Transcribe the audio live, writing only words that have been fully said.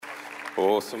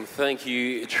Awesome. Thank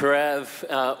you, Trav.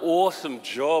 Awesome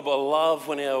job. I love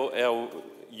when our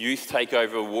youth take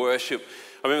over worship.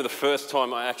 I remember the first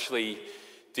time I actually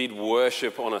did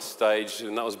worship on a stage,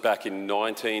 and that was back in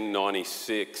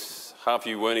 1996. Half of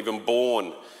you weren't even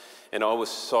born. And I was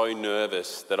so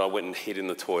nervous that I went and hid in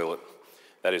the toilet.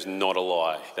 That is not a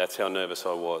lie. That's how nervous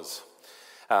I was.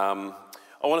 I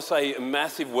want to say a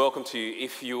massive welcome to you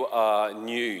if you are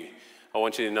new. I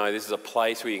want you to know this is a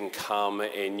place where you can come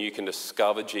and you can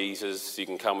discover Jesus. You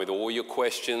can come with all your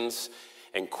questions,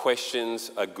 and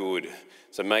questions are good.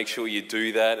 So make sure you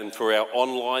do that. And for our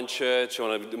online church, I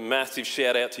want a massive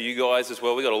shout out to you guys as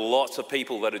well. We've got lots of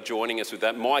people that are joining us with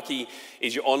that. Mikey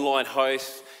is your online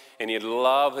host, and he'd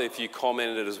love if you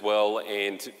commented as well.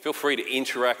 And feel free to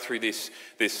interact through this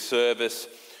service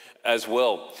as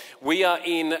well. We are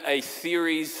in a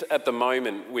series at the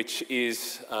moment which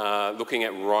is looking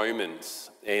at Romans,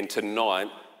 and tonight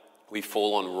we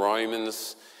fall on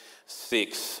Romans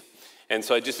 6. And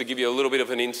so just to give you a little bit of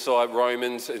an insight,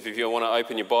 Romans, if you want to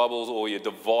open your Bibles or your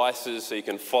devices so you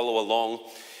can follow along,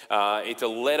 it's a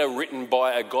letter written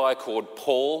by a guy called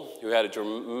Paul, who had a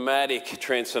dramatic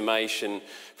transformation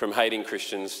from hating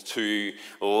Christians to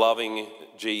loving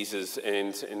Jesus.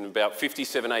 And in about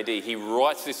 57 AD, he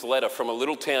writes this letter from a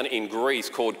little town in Greece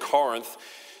called Corinth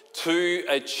to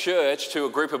a church, to a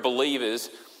group of believers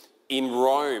in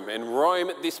Rome. And Rome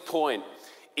at this point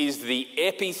is the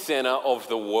epicenter of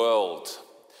the world.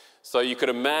 So you could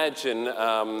imagine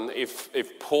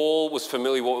if Paul was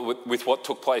familiar with what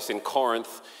took place in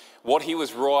Corinth, what he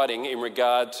was writing in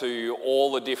regard to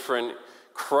all the different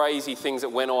crazy things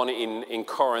that went on in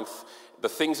Corinth, the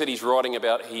things that he's writing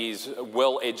about, he's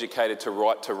well educated to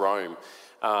write to Rome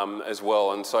as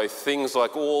well. And so things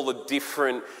like all the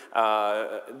different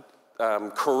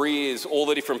careers, all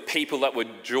the different people that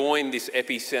would join this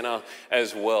epicenter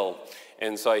as well.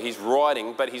 And so he's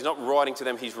writing, but he's not writing to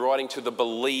them, he's writing to the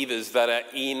believers that are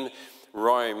in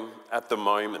Rome at the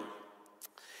moment.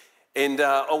 And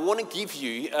I want to give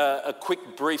you a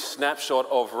quick brief snapshot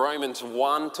of Romans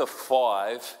 1 to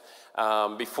 5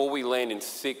 before we land in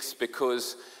 6,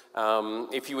 because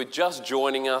if you were just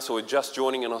joining us or just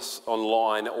joining us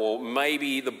online, or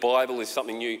maybe the Bible is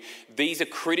something new, these are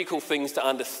critical things to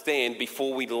understand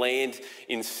before we land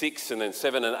in 6 and then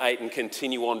 7 and 8 and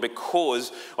continue on,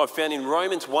 because I've found in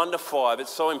Romans 1 to 5 it's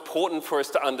so important for us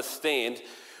to understand,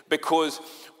 because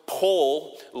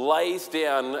Paul lays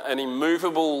down an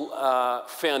immovable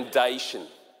foundation,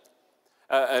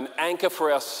 an anchor for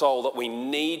our soul that we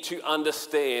need to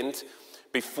understand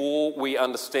before we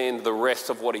understand the rest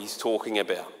of what he's talking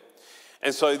about.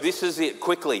 And so this is it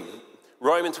quickly.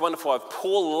 Romans 1 to 5,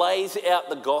 Paul lays out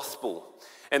the gospel.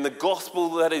 And the gospel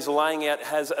that he's laying out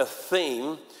has a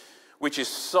theme which is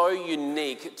so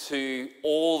unique to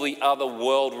all the other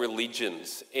world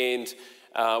religions and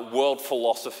world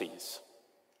philosophies.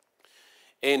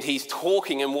 And he's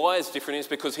talking, and why it's different is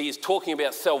because he is talking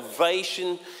about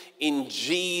salvation in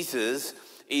Jesus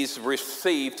is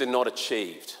received and not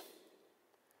achieved.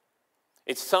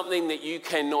 It's something that you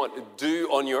cannot do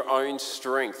on your own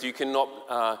strength. You cannot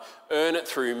earn it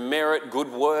through merit,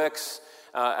 good works.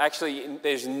 Actually,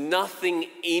 there's nothing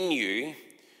in you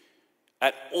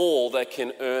at all that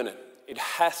can earn it. It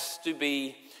has to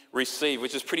be received,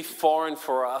 which is pretty foreign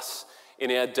for us in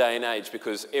our day and age,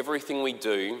 because everything we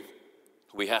do,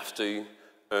 we have to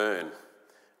earn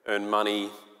money,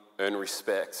 earn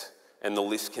respect, and the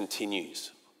list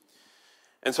continues.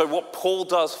 And so what Paul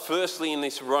does firstly in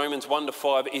this Romans 1 to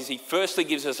 5 is he firstly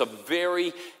gives us a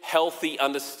very healthy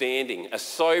understanding, a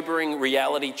sobering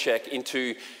reality check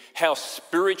into how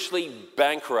spiritually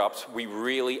bankrupt we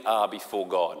really are before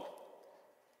God.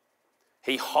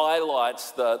 He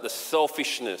highlights the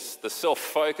selfishness, the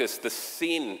self-focus, the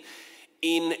sin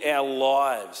in our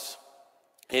lives.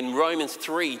 In Romans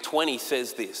 3:20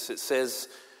 says this, it says,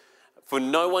 "For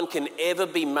no one can ever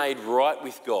be made right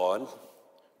with God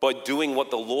by doing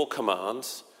what the law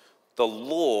commands. The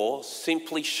law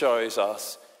simply shows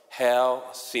us how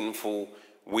sinful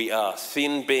we are."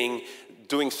 Sin being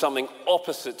doing something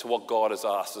opposite to what God has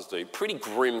asked us to do. Pretty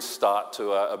grim start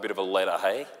to a bit of a letter,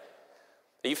 hey?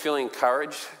 Are you feeling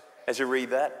encouraged as you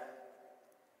read that?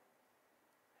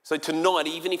 So tonight,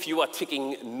 even if you are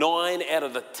ticking 9 out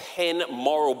of the 10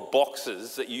 moral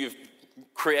boxes that you've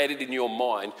created in your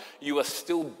mind, you are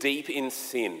still deep in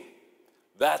sin.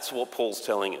 That's what Paul's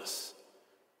telling us.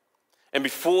 And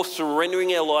before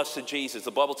surrendering our lives to Jesus,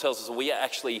 the Bible tells us that we are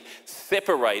actually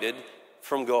separated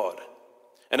from God.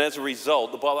 And as a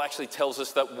result, the Bible actually tells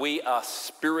us that we are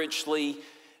spiritually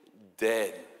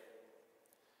dead.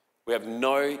 We have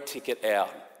no ticket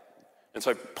out. And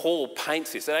so Paul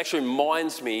paints this. It actually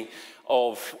reminds me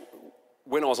of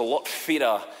when I was a lot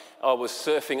fitter. I was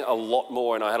surfing a lot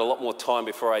more, and I had a lot more time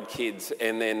before I had kids,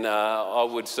 and then I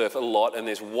would surf a lot. And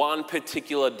there's one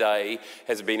particular day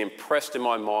has been impressed in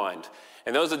my mind.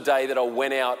 And that was a day that I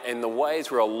went out, and the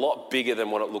waves were a lot bigger than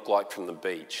what it looked like from the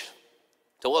beach.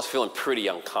 So I was feeling pretty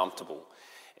uncomfortable.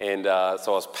 And so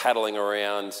I was paddling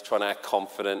around, trying to act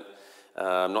confident,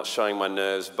 not showing my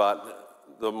nerves, but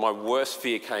my worst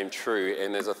fear came true.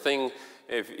 And there's a thing,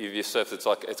 if you surf,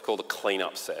 it's called a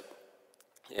clean-up set.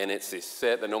 And it's this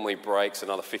set that normally breaks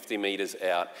another 50 metres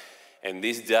out. And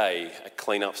this day, a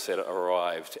clean-up set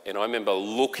arrived. And I remember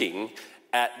looking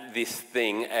at this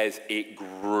thing as it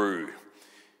grew.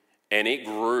 And it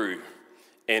grew.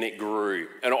 And it grew.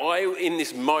 And in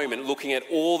this moment, looking at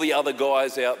all the other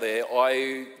guys out there,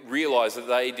 I realised that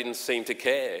they didn't seem to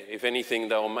care. If anything,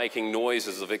 they were making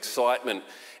noises of excitement.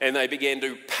 And they began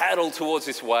to paddle towards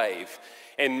this wave.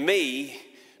 And me,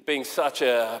 being such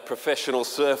a professional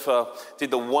surfer,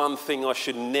 did the one thing I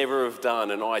should never have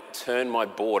done, and I turned my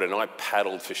board and I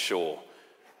paddled for shore.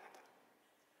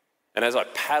 And as I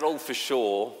paddled for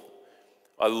shore,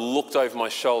 I looked over my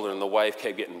shoulder and the wave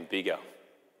kept getting bigger.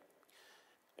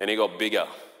 And it got bigger.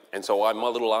 And so my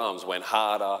little arms went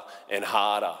harder and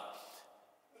harder.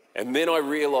 And then I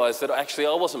realised that actually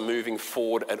I wasn't moving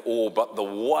forward at all, but the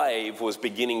wave was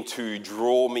beginning to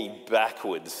draw me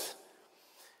backwards.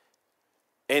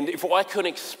 And if I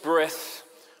couldn't express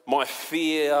my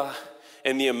fear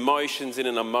and the emotions in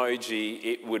an emoji,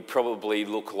 it would probably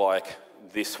look like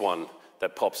this one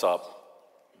that pops up.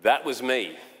 That was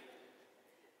me.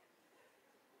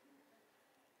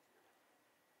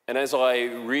 And as I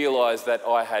realised that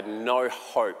I had no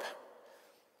hope,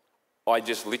 I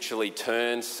just literally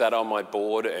turned, sat on my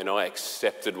board, and I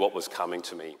accepted what was coming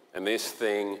to me. And this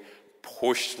thing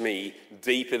pushed me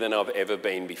deeper than I've ever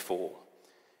been before.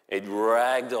 It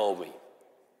ragdolled me.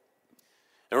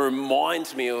 It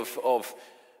reminds me of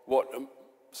what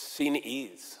sin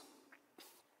is.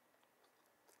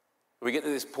 We get to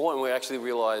this point where we actually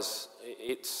realise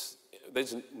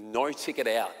there's no ticket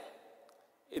out.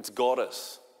 It's got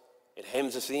us. It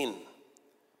hems us in.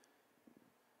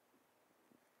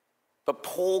 But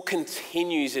Paul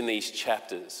continues in these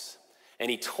chapters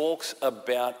and he talks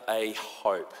about a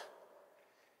hope.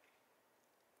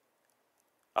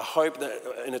 A hope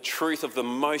and a truth of the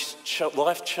most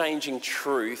life-changing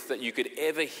truth that you could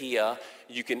ever hear,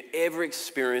 you can ever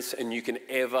experience, and you can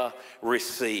ever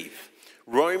receive.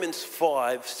 Romans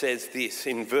 5 says this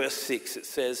in verse 6. It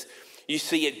says, "You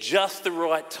see, at just the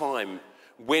right time,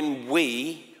 when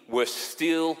we were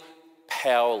still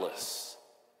powerless,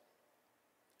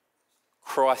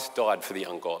 Christ died for the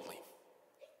ungodly."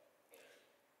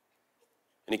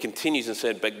 And he continues and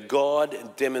said, "But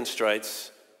God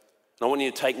demonstrates," and I want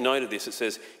you to take note of this, it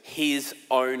says, "His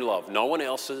own love," no one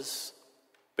else's,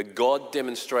 but God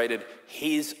demonstrated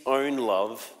His own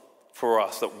love for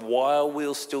us, that while we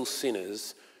were still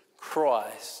sinners,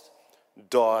 Christ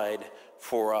died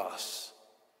for us.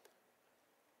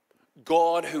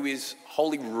 God, who is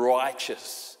wholly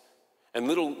righteous, and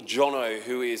little Jono,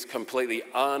 who is completely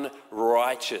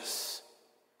unrighteous,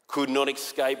 could not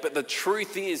escape. But the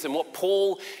truth is, and what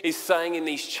Paul is saying in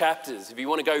these chapters, if you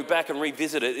want to go back and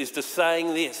revisit it, is to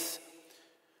saying this: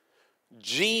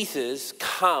 Jesus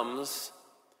comes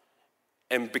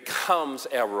and becomes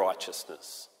our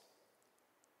righteousness.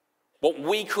 What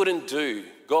we couldn't do,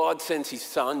 God sends His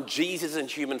Son, Jesus in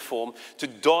human form, to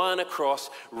die on a cross,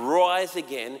 rise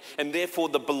again, and therefore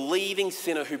the believing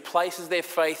sinner who places their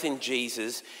faith in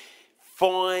Jesus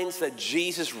finds that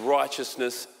Jesus'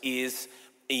 righteousness is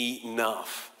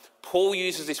enough. Paul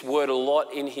uses this word a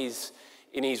lot in his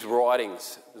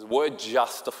writings, the word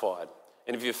justified.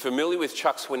 And if you're familiar with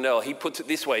Chuck Swindoll, he puts it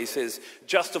this way. He says,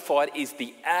 justified is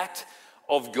the act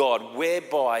of God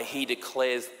whereby He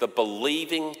declares the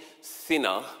believing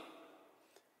sinner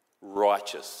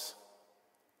righteous.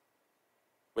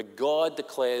 Where God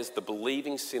declares the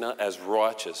believing sinner as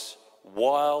righteous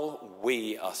while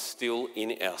we are still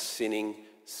in our sinning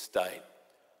state.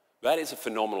 That is a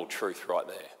phenomenal truth right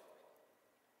there.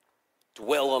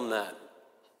 Dwell on that.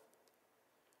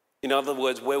 In other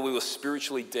words, where we were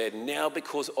spiritually dead, now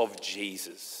because of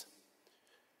Jesus,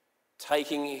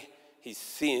 taking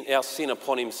our sin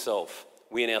upon Himself,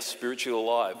 we are now spiritually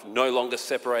alive, no longer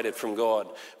separated from God.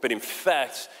 But in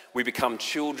fact, we become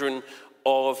children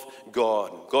of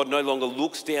God. God no longer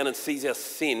looks down and sees our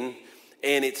sin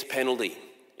and its penalty.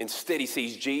 Instead, He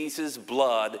sees Jesus'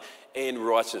 blood and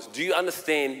righteousness. Do you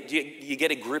understand? Do you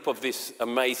get a grip of this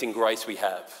amazing grace we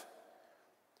have?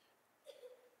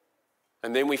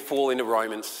 And then we fall into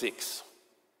Romans 6.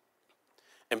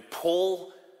 And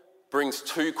Paul brings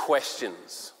two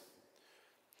questions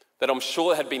that I'm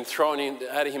sure had been thrown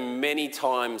at him many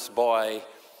times by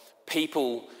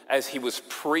people as he was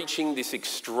preaching this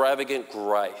extravagant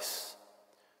grace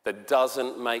that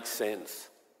doesn't make sense.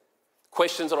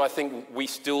 Questions that I think we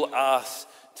still ask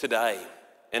today.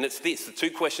 And it's this. The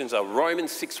two questions are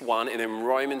Romans 6:1 and then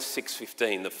Romans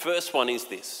 6:15. The first one is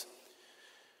this.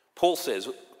 Paul says,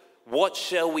 what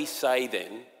shall we say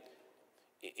then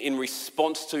in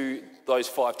response to those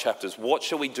 5 chapters? What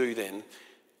shall we do then?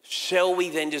 Shall we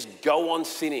then just go on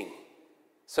sinning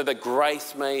so that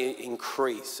grace may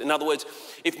increase? In other words,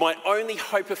 if my only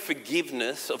hope of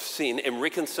forgiveness of sin and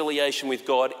reconciliation with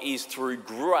God is through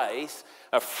grace,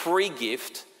 a free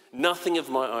gift, nothing of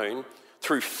my own,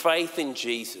 through faith in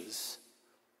Jesus,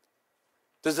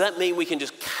 does that mean we can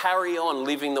just carry on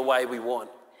living the way we want?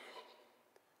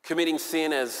 Committing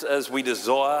sin as we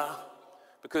desire?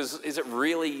 Because is it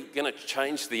really going to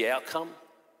change the outcome?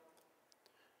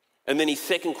 And then his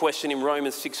second question in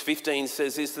Romans 6:15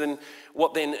 says this, then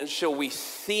what then shall we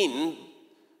sin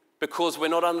because we're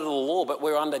not under the law but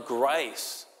we're under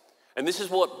grace? And this is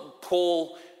what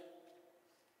Paul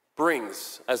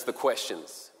brings as the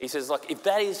questions. He says, like, if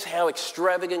that is how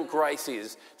extravagant grace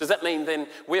is, does that mean then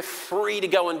we're free to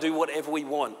go and do whatever we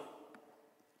want?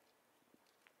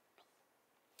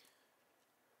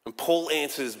 And Paul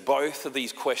answers both of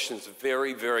these questions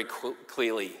very, very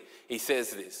clearly. He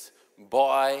says this,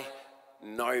 by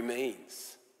no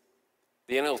means.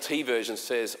 The NLT version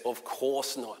says, of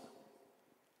course not.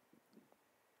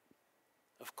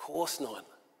 Of course not.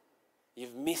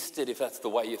 You've missed it if that's the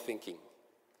way you're thinking.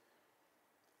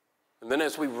 And then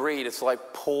as we read, it's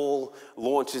like Paul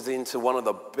launches into one of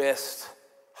the best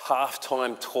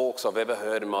halftime talks I've ever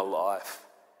heard in my life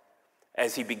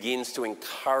as he begins to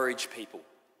encourage people.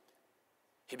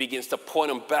 He begins to point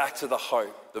them back to the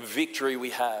hope, the victory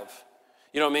we have.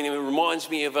 You know what I mean? It reminds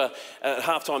me of a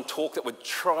halftime talk that would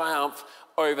triumph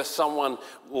over someone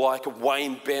like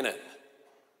Wayne Bennett.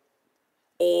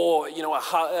 Or, you know,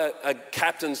 a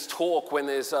captain's talk when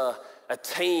there's a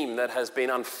team that has been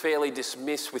unfairly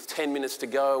dismissed with 10 minutes to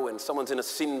go and someone's in a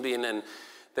sin bin and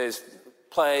there's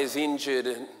players injured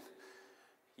and,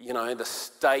 you know, the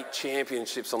state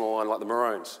championships on the line like the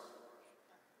Maroons.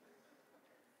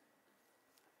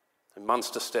 And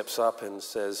Munster steps up and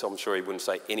says, I'm sure he wouldn't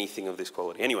say anything of this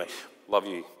quality. Anyway, love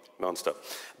you, Munster.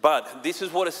 But this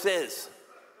is what it says.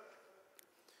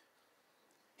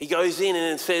 He goes in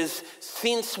and it says,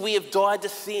 since we have died to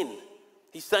sin.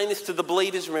 He's saying this to the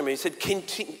believers, remember. He said,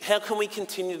 how can we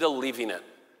continue to live in it?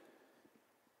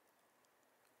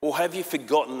 Or have you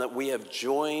forgotten that we have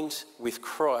joined with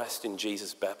Christ in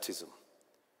Jesus' baptism?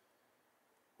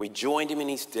 We joined him in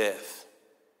his death.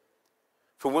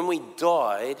 For when we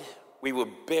died, we were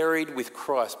buried with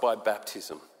Christ by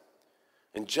baptism.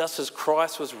 And just as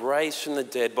Christ was raised from the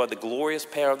dead by the glorious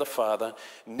power of the Father,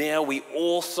 now we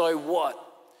also what?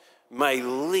 May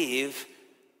live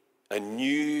a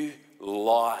new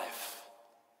life.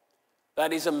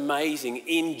 That is amazing.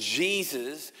 In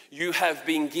Jesus, you have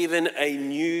been given a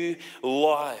new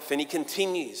life. And he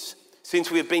continues,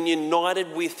 since we have been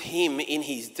united with him in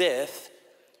his death,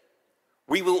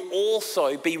 we will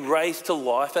also be raised to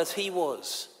life as he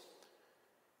was.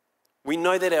 We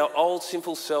know that our old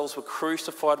sinful selves were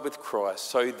crucified with Christ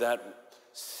so that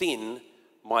sin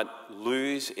might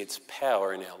lose its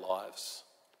power in our lives.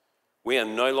 We are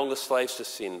no longer slaves to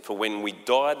sin, for when we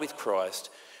died with Christ,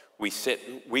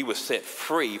 we were set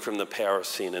free from the power of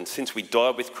sin. And since we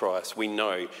died with Christ, we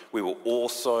know we will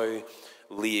also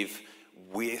live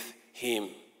with him.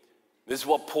 This is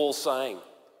what Paul's saying.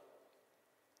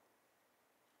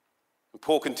 And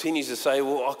Paul continues to say,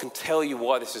 well, I can tell you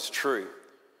why this is true.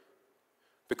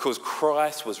 Because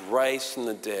Christ was raised from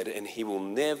the dead and he will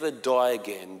never die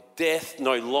again. Death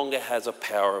no longer has a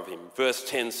power of him. Verse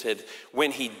 10 said,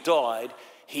 when he died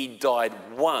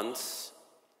once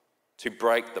to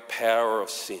break the power of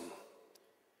sin.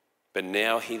 But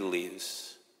now he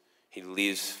lives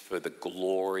for the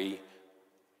glory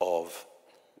of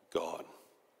God.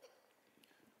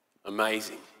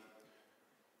 Amazing.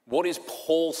 What is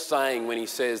Paul saying when he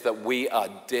says that we are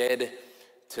dead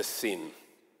to sin?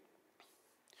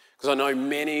 Because I know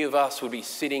many of us would be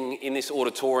sitting in this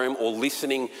auditorium or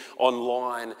listening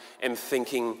online and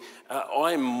thinking,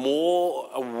 I'm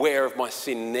more aware of my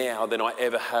sin now than I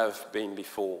ever have been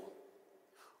before.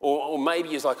 Or maybe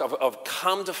it's like I've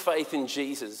come to faith in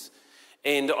Jesus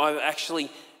and I'm actually,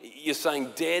 you're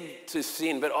saying dead to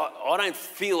sin, but I don't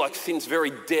feel like sin's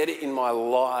very dead in my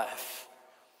life.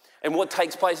 And what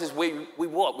takes place is we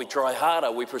try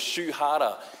harder, we pursue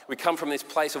harder. We come from this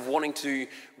place of wanting to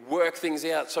work things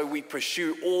out, so we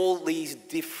pursue all these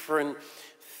different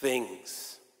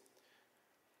things.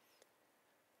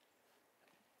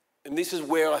 And this is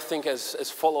where I think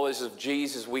as followers of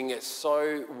Jesus, we can get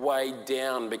so weighed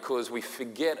down because we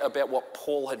forget about what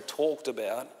Paul had talked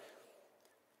about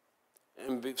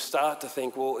and we start to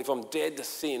think, well, if I'm dead to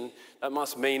sin, that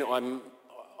must mean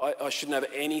I shouldn't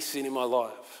have any sin in my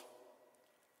life.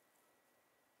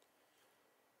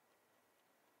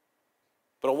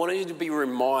 But I want you to be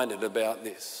reminded about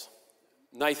this.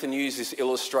 Nathan used this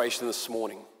illustration this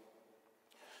morning.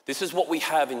 This is what we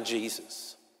have in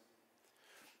Jesus.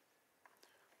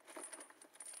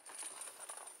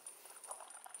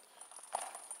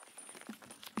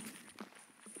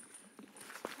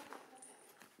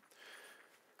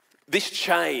 This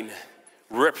chain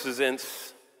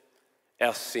represents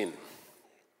our sin.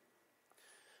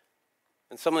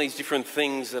 And some of these different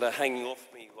things that are hanging off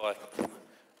me, like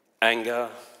anger,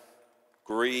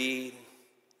 greed,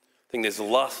 I think there's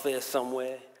lust there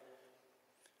somewhere.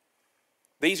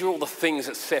 These are all the things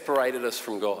that separated us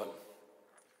from God.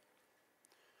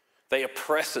 They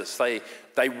oppress us,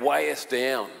 they weigh us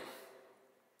down.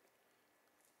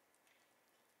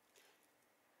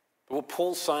 But what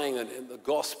Paul's saying in the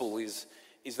gospel is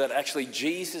that actually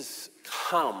Jesus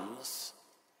comes,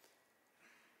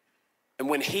 and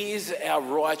when he is our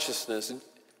righteousness,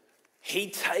 he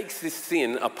takes this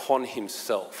sin upon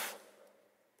himself.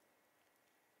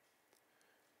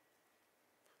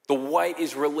 The weight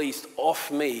is released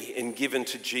off me and given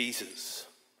to Jesus.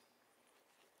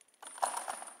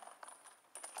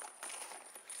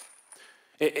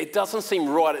 It doesn't seem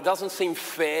right, it doesn't seem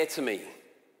fair to me.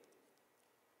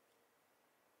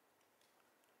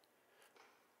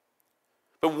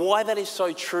 But why that is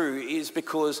so true is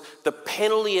because the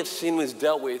penalty of sin was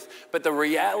dealt with, but the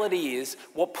reality is,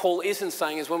 what Paul isn't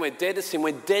saying is when we're dead to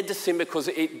sin because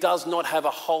it does not have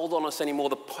a hold on us anymore.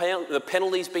 The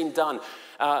penalty's been done.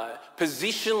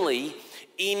 Positionally,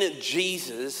 in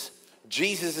Jesus,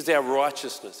 Jesus is our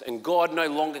righteousness, and God no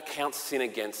longer counts sin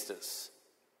against us.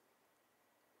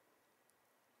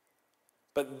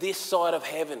 But this side of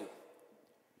heaven,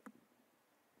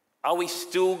 are we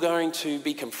still going to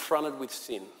be confronted with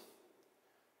sin?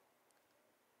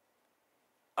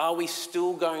 Are we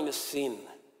still going to sin?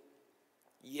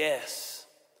 Yes.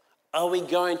 Are we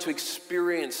going to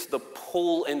experience the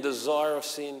pull and desire of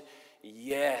sin?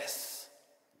 Yes.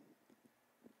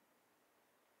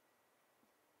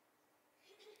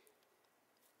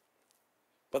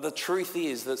 But the truth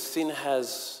is that sin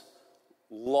has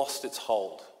lost its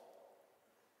hold.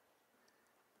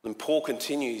 And Paul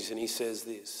continues and he says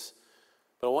this,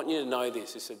 but I want you to know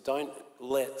this. He said, don't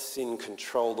let sin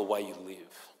control the way you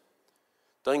live.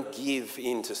 Don't give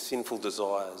in to sinful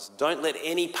desires. Don't let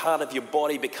any part of your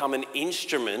body become an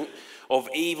instrument of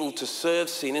evil to serve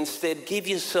sin. Instead, give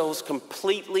yourselves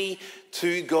completely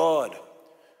to God.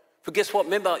 For guess what?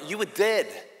 Remember, you were dead.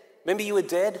 Remember you were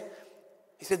dead?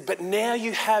 He said, but now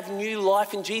you have new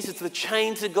life in Jesus. The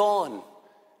chains are gone.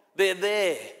 They're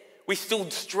there. We still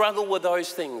struggle with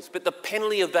those things, but the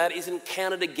penalty of that isn't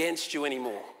counted against you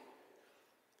anymore.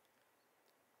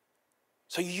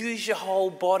 So use your whole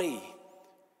body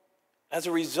as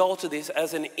a result of this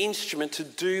as an instrument to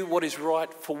do what is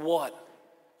right for what?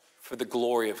 For the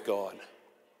glory of God.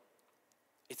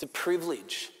 It's a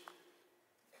privilege.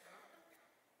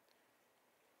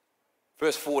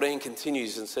 Verse 14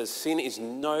 continues and says, sin is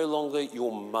no longer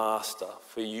your master,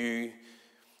 for you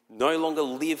no longer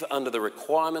live under the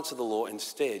requirements of the law.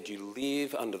 Instead, you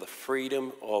live under the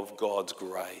freedom of God's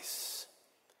grace.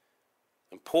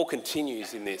 And Paul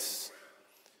continues in this.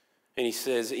 And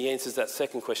he answers that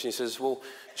second question. He says, well,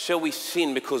 shall we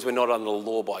sin because we're not under the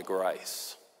law by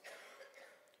grace?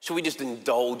 Shall we just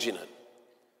indulge in it?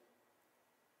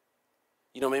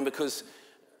 You know what I mean? Because,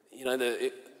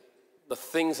 the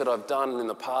things that I've done in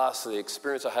the past, the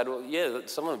experience I had,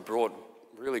 some have brought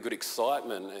really good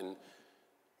excitement, and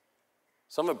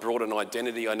some have brought an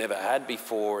identity I never had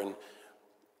before, and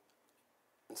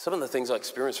some of the things I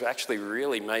experienced actually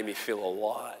really made me feel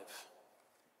alive.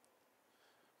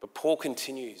 But Paul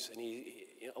continues, and he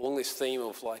along this theme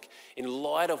of in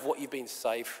light of what you've been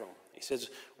saved from, he says,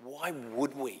 why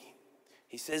would we?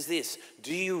 He says this,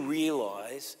 do you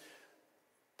realize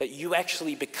that you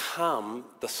actually become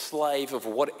the slave of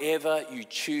whatever you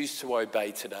choose to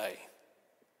obey today?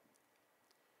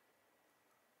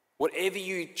 Whatever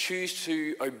you choose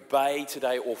to obey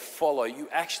today or follow, you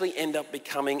actually end up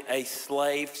becoming a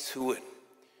slave to it.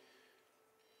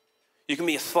 You can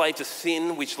be a slave to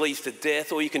sin, which leads to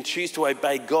death, or you can choose to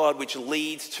obey God, which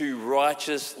leads to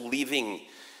righteous living.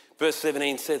 Verse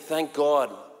 17 said, thank God,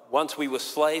 once we were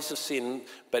slaves of sin,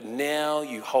 but now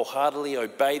you wholeheartedly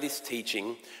obey this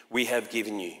teaching we have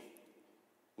given you.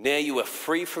 Now you are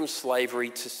free from slavery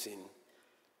to sin,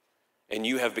 and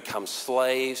you have become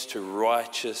slaves to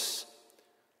righteous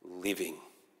living.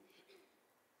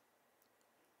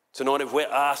 Tonight, if we're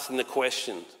asking the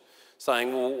question,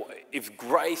 saying, well, if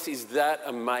grace is that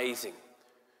amazing,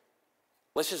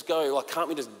 let's just go, like, can't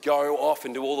we just go off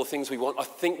and do all the things we want? I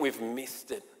think we've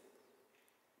missed it.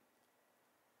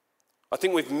 I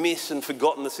think we've missed and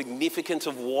forgotten the significance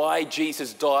of why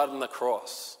Jesus died on the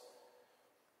cross.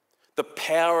 The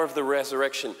power of the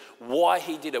resurrection, why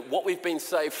he did it, what we've been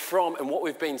saved from and what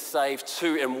we've been saved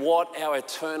to, and what our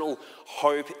eternal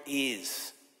hope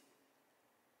is.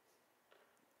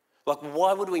 Like,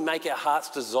 why would we make our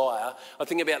heart's desire? I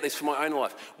think about this for my own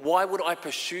life. Why would I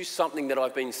pursue something that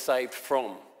I've been saved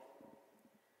from?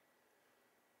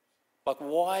 Like,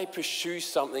 why pursue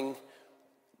something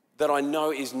that I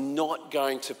know is not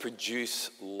going to produce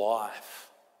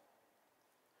life?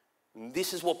 And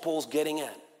this is what Paul's getting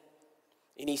at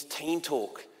in his teen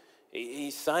talk.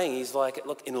 He's saying, he's like,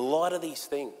 look, in light of these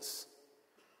things,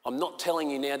 I'm not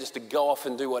telling you now just to go off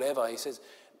and do whatever. He says,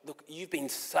 look, you've been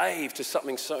saved to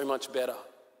something so much better.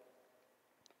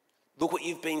 Look what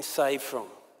you've been saved from.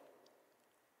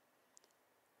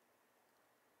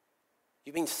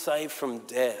 You've been saved from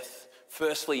death.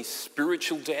 Firstly,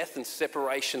 spiritual death and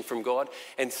separation from God.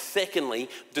 And secondly,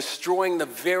 destroying the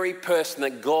very person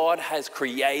that God has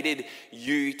created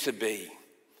you to be.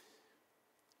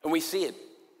 And we see it.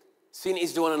 Sin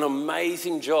is doing an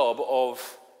amazing job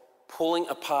of pulling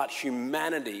apart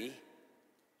humanity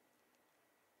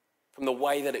from the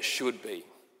way that it should be.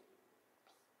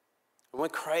 And we're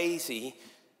crazy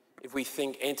if we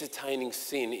think entertaining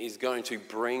sin is going to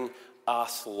bring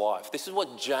us life. This is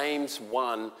what James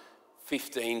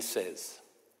 1:15 says.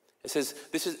 It says,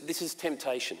 this is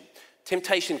temptation.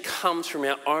 Temptation comes from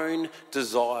our own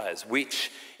desires,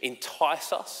 which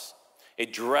entice us.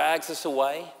 It drags us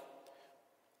away.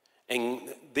 And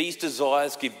these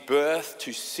desires give birth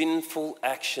to sinful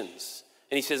actions.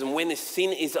 And he says, and when the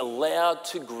sin is allowed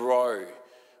to grow,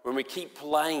 when we keep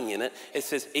playing in it, it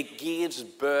says it gives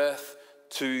birth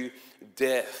to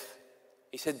death.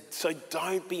 He said, so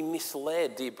don't be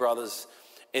misled, dear brothers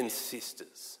and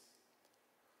sisters.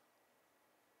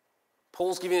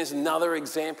 Paul's giving us another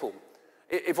example.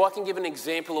 If I can give an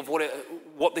example of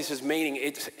what this is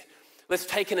meaning, let's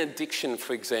take an addiction,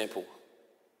 for example.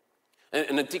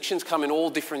 And addictions come in all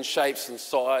different shapes and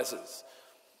sizes.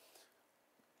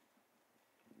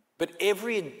 But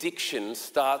every addiction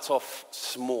starts off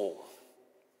small.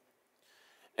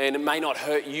 And it may not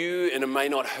hurt you and it may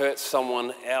not hurt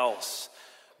someone else.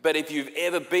 But if you've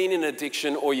ever been in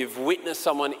addiction or you've witnessed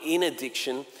someone in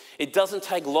addiction, it doesn't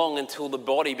take long until the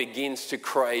body begins to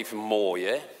crave more,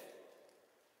 yeah?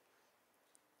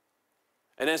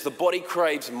 And as the body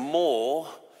craves more,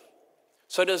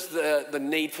 so does the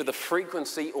need for the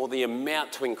frequency or the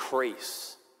amount to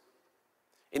increase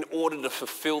in order to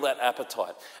fulfill that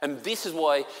appetite. And this is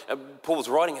why Paul's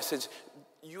writing, it says,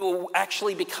 you will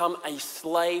actually become a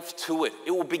slave to it.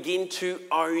 It will begin to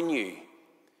own you.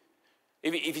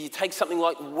 If you take something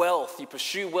like wealth, you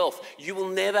pursue wealth, you will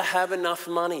never have enough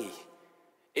money.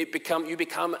 You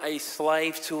become a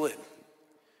slave to it.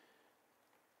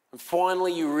 And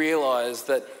finally you realize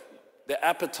that the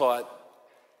appetite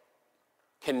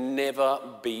can never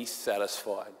be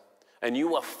satisfied. And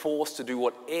you are forced to do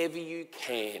whatever you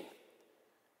can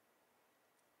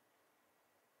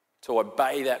to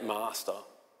obey that master,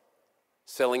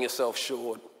 selling yourself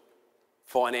short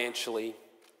financially,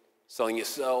 selling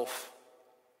yourself,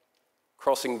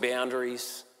 crossing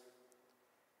boundaries,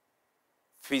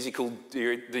 physical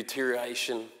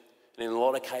deterioration, and in a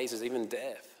lot of cases, even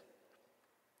death.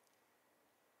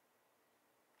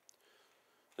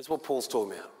 That's what Paul's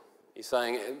talking about. He's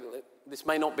saying, this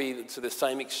may not be to the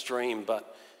same extreme,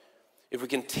 but if we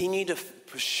continue to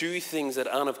pursue things that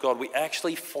aren't of God, we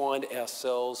actually find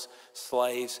ourselves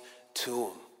slaves to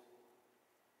them.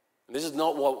 And this is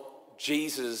not what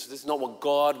this is not what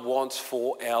God wants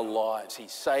for our lives. He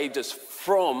saved us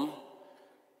from,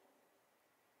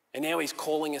 and now he's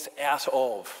calling us out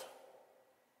of.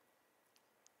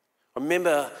 I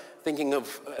remember thinking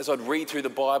of, as I'd read through the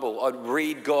Bible, I'd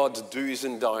read God's do's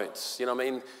and don'ts. You know what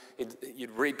I mean?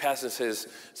 You'd read passages that says,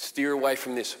 steer away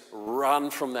from this,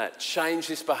 run from that, change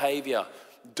this behaviour,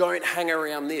 don't hang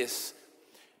around this.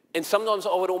 And sometimes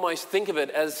I would almost think of it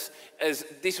as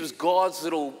this was God's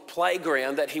little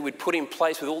playground that he would put in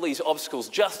place with all these obstacles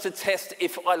just to test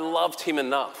if I loved him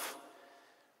enough.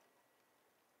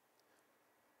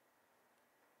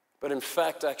 But in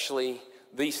fact, actually,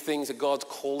 these things that God's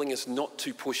calling us not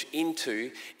to push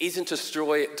into isn't to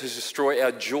destroy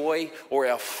our joy or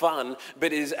our fun,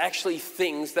 but it is actually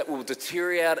things that will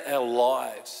deteriorate our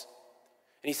lives.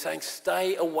 And he's saying,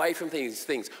 stay away from these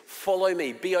things. Follow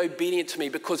me, be obedient to me,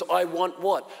 because I want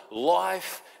what?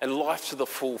 Life, and life to the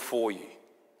full for you.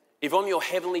 If I'm your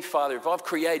heavenly Father, if I've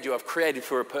created you, I've created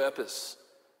for a purpose.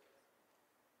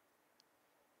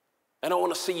 And I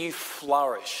want to see you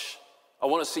flourish. I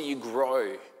want to see you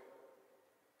grow.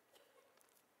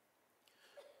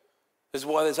 This is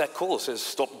why there's that call. It says,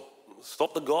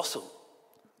 stop the gossip.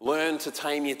 Learn to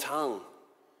tame your tongue.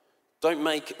 Don't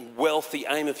make wealth the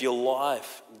aim of your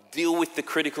life. Deal with the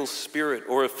critical spirit.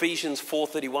 Or Ephesians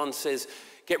 4:31 says,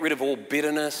 get rid of all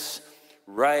bitterness,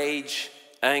 rage,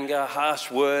 anger,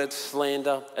 harsh words,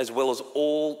 slander, as well as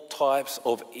all types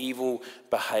of evil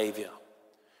behavior.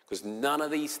 Because none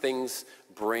of these things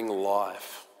bring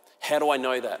life. How do I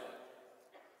know that?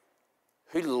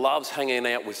 Who loves hanging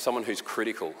out with someone who's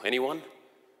critical? Anyone?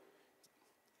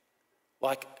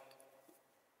 Like,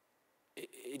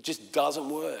 it just doesn't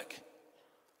work.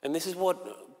 And this is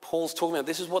what Paul's talking about.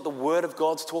 This is what the Word of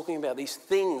God's talking about. These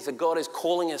things that God is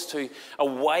calling us to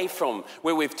away from,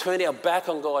 where we've turned our back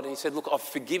on God and he said, look, I've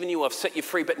forgiven you, I've set you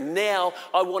free, but now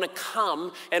I want to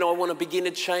come and I want to begin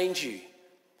to change you.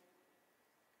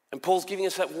 And Paul's giving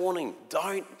us that warning.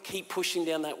 Don't keep pushing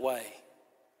down that way,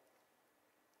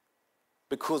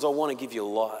 because I want to give you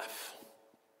life.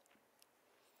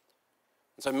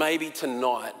 And so maybe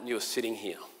tonight you're sitting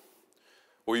here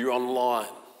or you're online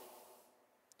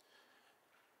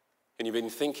and you've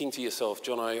been thinking to yourself,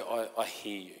 Jono, I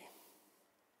hear you.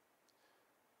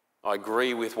 I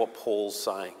agree with what Paul's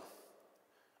saying.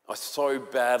 I so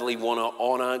badly want to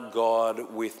honour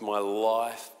God with my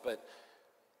life, but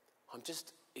I'm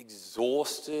just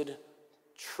exhausted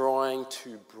trying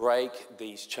to break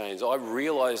these chains. I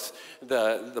realise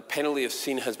the penalty of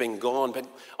sin has been gone, but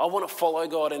I want to follow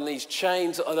God, and these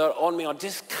chains that are on me, I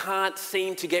just can't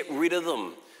seem to get rid of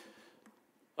them.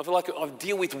 I feel like I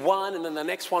deal with one and then the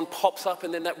next one pops up,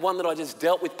 and then that one that I just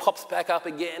dealt with pops back up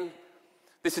again.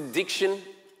 This addiction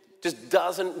just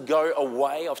doesn't go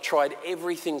away. I've tried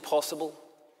everything possible.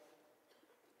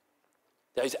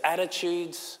 Those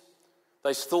attitudes,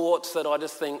 those thoughts that I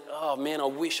just think, oh man, I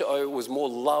wish I was more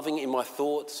loving in my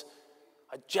thoughts.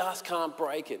 I just can't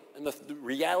break it. And the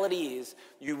reality is,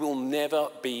 you will never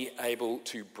be able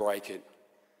to break it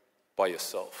by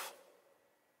yourself.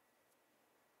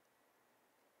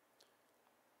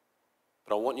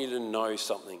 But I want you to know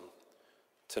something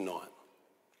tonight.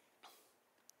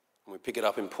 And we pick it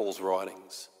up in Paul's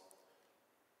writings.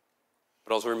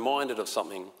 But I was reminded of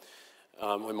something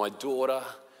when my daughter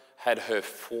had her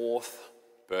 4th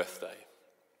birthday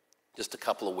just a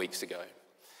couple of weeks ago.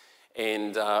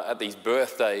 And at these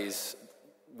birthdays,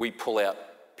 we pull out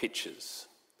pictures.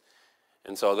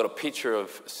 And so I got a picture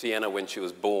of Sienna when she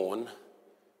was born.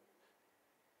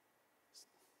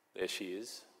 There she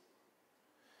is.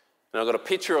 And I've got a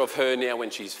picture of her now when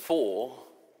she's 4.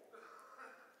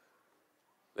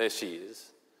 There she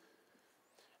is.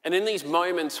 And in these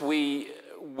moments, we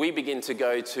begin to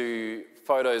go to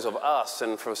photos of us,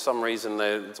 and for some reason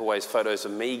there's always photos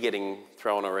of me getting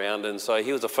thrown around. And so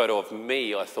here was a photo of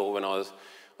me, I thought, when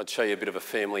I'd show you a bit of a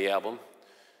family album.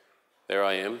 There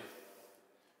I am.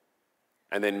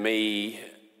 And then me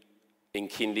in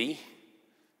kindy,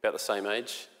 about the same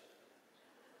age.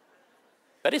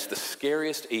 That is the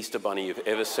scariest Easter bunny you've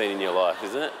ever seen in your life,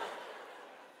 isn't it?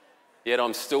 Yet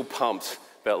I'm still pumped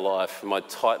about life in my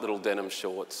tight little denim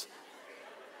shorts.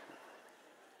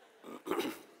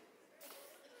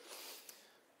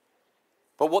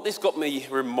 But what this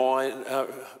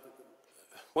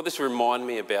reminded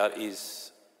me about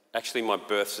is actually my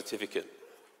birth certificate.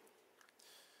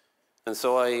 And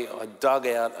so I dug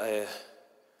out a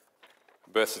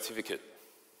birth certificate.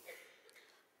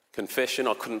 Confession,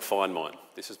 I couldn't find mine.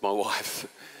 This is my wife's.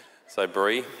 So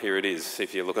Brie, here it is,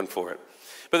 if you're looking for it.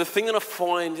 But the thing that I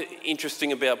find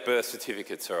interesting about birth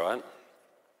certificates, all right,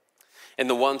 and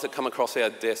the ones that come across our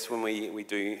desks when we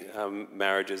do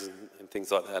marriages and things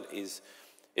like that, is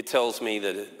it tells me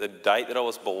the date that I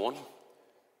was born,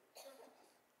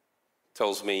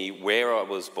 tells me where I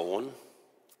was born,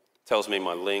 tells me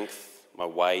my length, my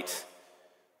weight,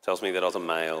 tells me that I was a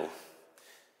male.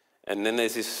 And then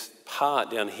there's this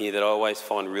part down here that I always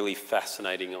find really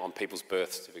fascinating on people's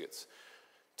birth certificates.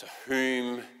 To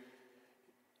whom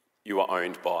you are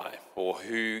owned by, or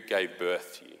who gave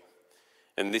birth to you.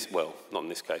 And this, well, not in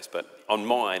this case, but on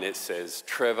mine it says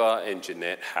Trevor and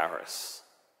Jeanette Harris.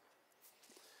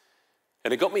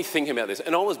 And it got me thinking about this.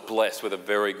 And I was blessed with a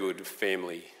very good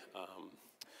family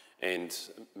and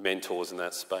mentors in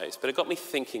that space. But it got me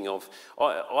thinking of,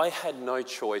 I had no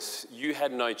choice, you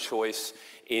had no choice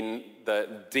in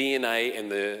the DNA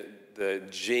and the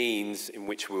genes in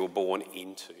which we were born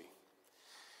into.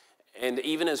 And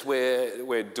even as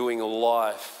we're doing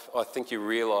life, I think you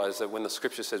realise that when the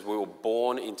scripture says we were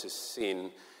born into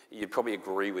sin, you'd probably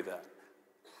agree with that.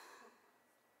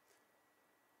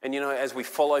 And as we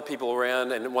follow people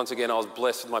around, and once again I was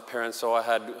blessed with my parents, so I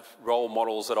had role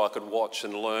models that I could watch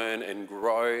and learn and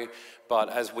grow. But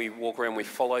as we walk around, we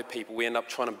follow people, we end up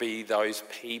trying to be those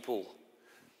people.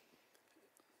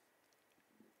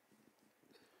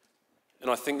 And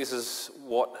I think this is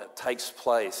what takes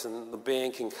place, and the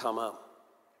band can come up,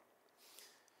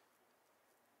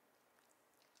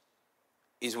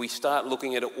 is we start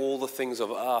looking at all the things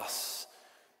of us,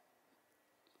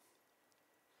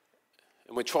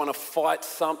 and we're trying to fight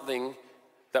something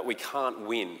that we can't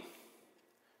win.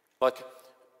 Like,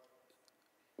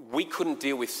 we couldn't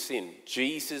deal with sin.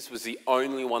 Jesus was the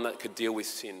only one that could deal with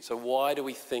sin. So why do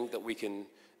we think that we can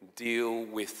deal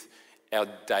with our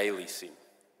daily sin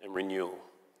and renewal?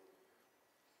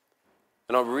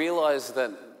 And I realised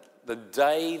that the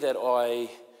day that I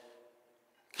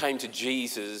came to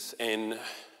Jesus and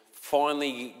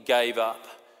finally gave up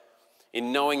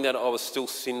in knowing that I was still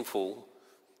sinful,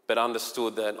 but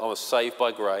understood that I was saved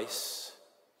by grace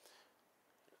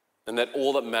and that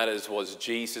all that matters was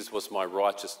Jesus was my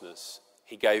righteousness,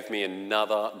 he gave me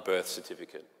another birth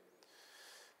certificate.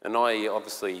 And I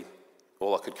obviously,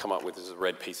 all I could come up with is a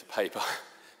red piece of paper.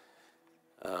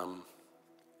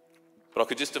 But I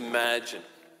could just imagine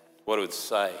what it would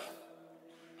say.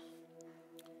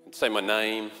 It'd say my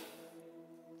name,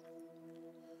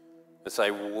 it'd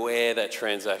say where that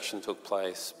transaction took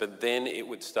place, but then it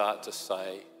would start to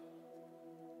say,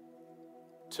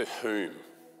 to whom?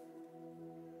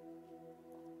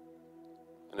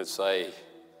 And it'd say,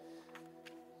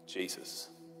 Jesus.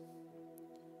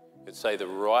 It'd say the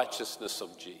righteousness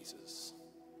of Jesus.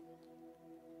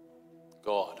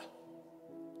 God.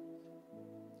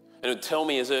 And it'd tell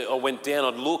me as I went down,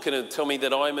 I'd look and it'd tell me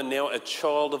that I'm now a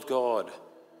child of God.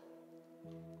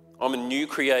 I'm a new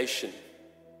creation.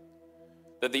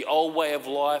 That the old way of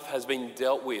life has been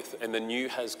dealt with and the new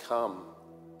has come.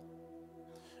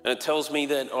 And it tells me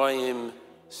that I am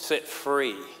set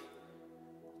free.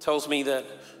 It tells me that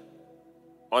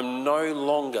I'm no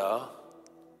longer,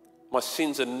 my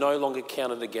sins are no longer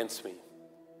counted against me.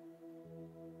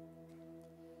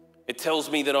 It tells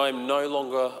me that I am no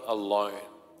longer alone.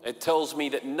 It tells me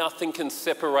that nothing can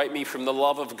separate me from the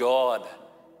love of God.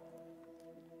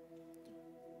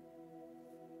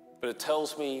 But it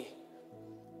tells me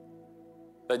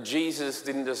that Jesus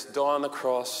didn't just die on the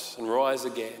cross and rise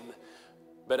again,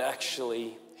 but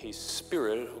actually his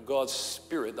Spirit, God's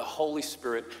Spirit, the Holy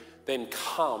Spirit, then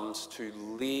comes to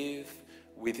live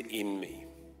within me.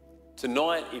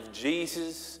 Tonight, if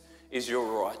Jesus is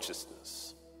your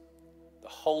righteousness, the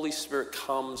Holy Spirit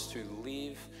comes to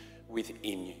live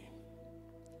within you.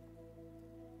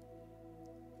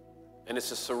 And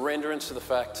it's a surrenderance to the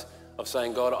fact of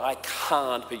saying, God, I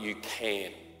can't, but you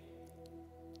can.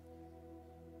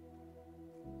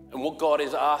 And what God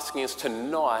is asking us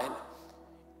tonight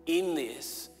in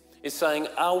this is saying,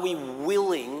 are we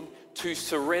willing to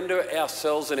surrender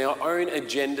ourselves and our own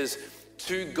agendas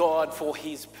to God for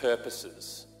his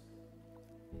purposes?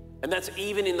 And that's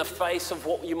even in the face of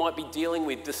what you might be dealing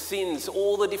with, the sins,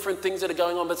 all the different things that are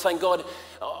going on, but saying, God,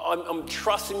 I'm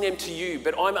trusting them to you,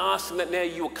 but I'm asking that now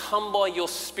you will come by your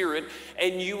Spirit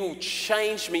and you will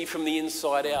change me from the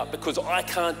inside out, because I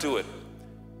can't do it,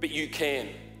 but you can.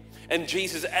 And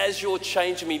Jesus, as you're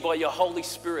changing me by your Holy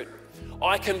Spirit,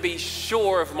 I can be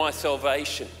sure of my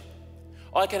salvation.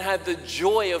 I can have the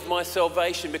joy of my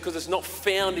salvation because it's not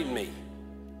found in me.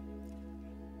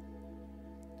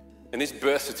 And this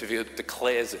birth certificate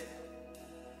declares it.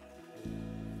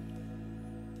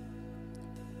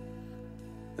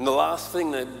 And the last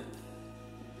thing that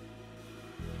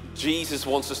Jesus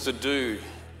wants us to do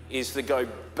is to go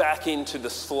back into the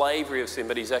slavery of sin,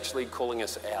 but he's actually calling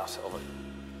us out of it.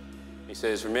 He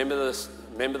says, remember this,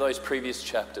 remember those previous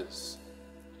chapters,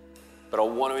 but I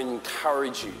want to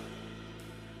encourage you.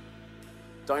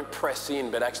 Don't press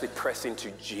in, but actually press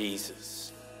into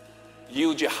Jesus.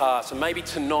 Yield your hearts. And maybe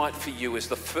tonight for you is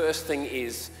the first thing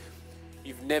is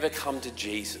you've never come to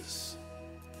Jesus.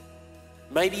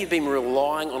 Maybe you've been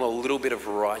relying on a little bit of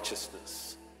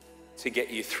righteousness to get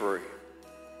you through.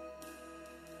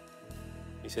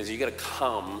 He says, you got to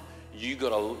come, you got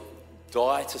to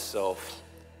die to self,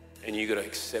 and you got to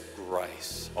accept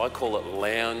grace. I call it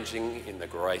lounging in the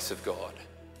grace of God.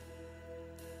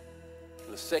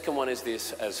 And the second one is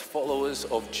this: as followers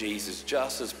of Jesus,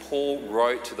 just as Paul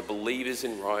wrote to the believers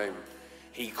in Rome,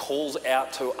 he calls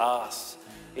out to us.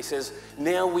 He says,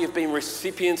 now we have been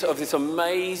recipients of this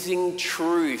amazing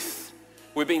truth.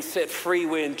 We've been set free.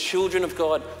 We're children of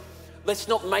God. Let's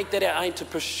not make that our aim to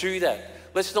pursue that.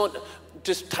 Let's not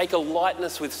just take a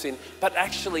lightness with sin, but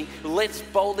actually let's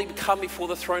boldly come before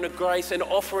the throne of grace and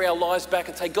offer our lives back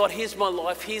and say, God, here's my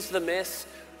life. Here's the mess.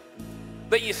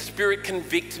 Let your Spirit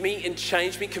convict me and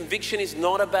change me. Conviction is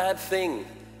not a bad thing.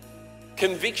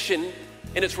 Conviction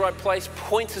in its right place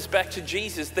points us back to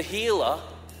Jesus, the healer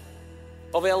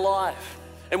of our life.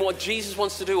 And what Jesus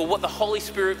wants to do, or what the Holy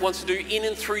Spirit wants to do in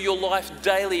and through your life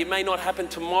daily. It may not happen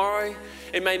tomorrow.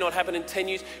 It may not happen in 10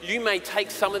 years. You may take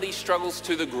some of these struggles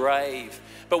to the grave.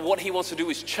 But what he wants to do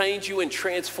is change you and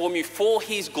transform you for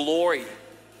his glory.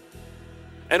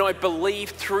 And I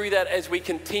believe through that, as we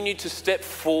continue to step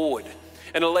forward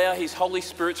and allow his Holy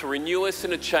Spirit to renew us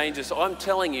and to change us, I'm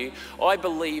telling you, I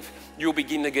believe you'll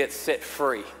begin to get set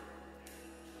free.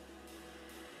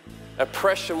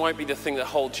 Oppression won't be the thing that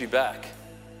holds you back.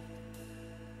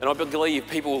 And I believe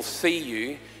people will see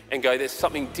you and go, there's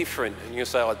something different. And you'll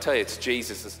say, I'll tell you, it's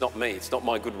Jesus, it's not me, it's not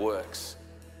my good works.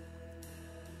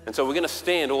 And so we're going to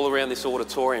stand all around this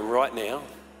auditorium right now.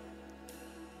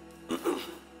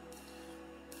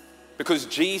 Because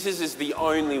Jesus is the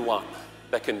only one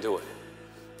that can do it.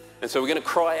 And so we're going to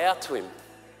cry out to him.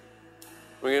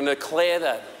 We're going to declare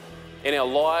that in our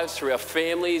lives, through our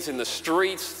families, in the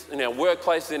streets, in our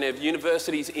workplaces, in our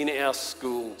universities, in our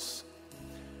schools.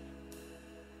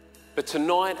 But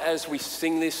tonight, as we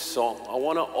sing this song, I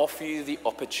want to offer you the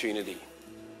opportunity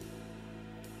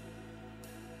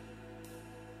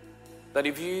that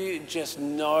if you just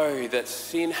know that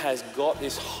sin has got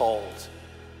this hold,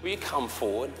 will you come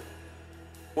forward?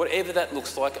 Whatever that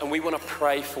looks like, and we want to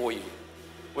pray for you.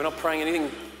 We're not praying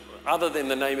anything other than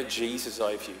the name of Jesus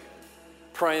over you.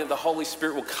 Praying that the Holy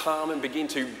Spirit will come and begin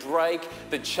to break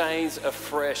the chains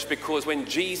afresh, because when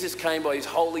Jesus came by his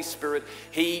Holy Spirit,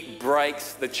 he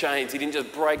breaks the chains. He didn't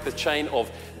just break the chain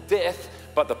of death,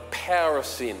 but the power of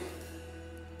sin.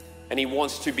 And he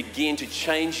wants to begin to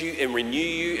change you and renew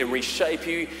you and reshape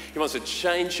you. He wants to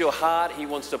change your heart. He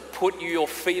wants to put your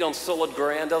feet on solid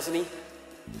ground, doesn't he?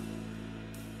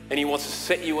 And he wants to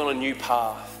set you on a new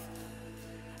path.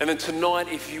 And then tonight,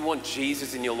 if you want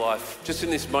Jesus in your life, just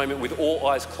in this moment with all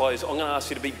eyes closed, I'm going to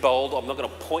ask you to be bold. I'm not going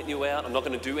to point you out. I'm not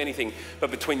going to do anything. But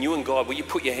between you and God, will you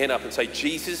put your hand up and say,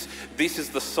 Jesus, this is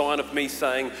the sign of me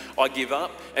saying, I give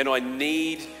up and I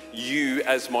need you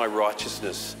as my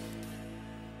righteousness.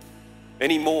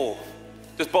 Any more?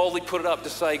 Just boldly put it up to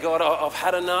say, God, I've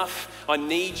had enough. I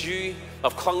need you.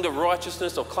 I've clung to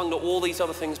righteousness. I've clung to all these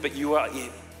other things, but you are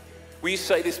it. Will you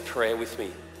say this prayer with me?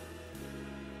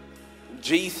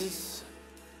 Jesus,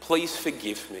 please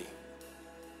forgive me.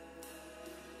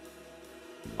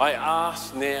 I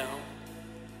ask now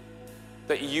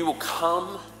that you will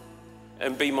come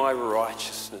and be my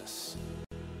righteousness.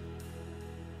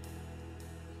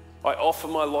 I offer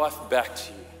my life back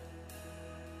to you.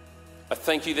 I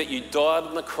thank you that you died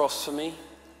on the cross for me,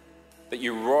 that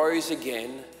you rose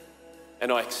again,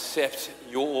 and I accept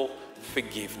your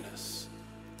forgiveness.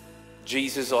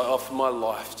 Jesus, I offer my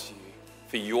life to you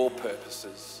for your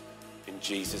purposes. In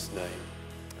Jesus' name,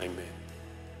 amen.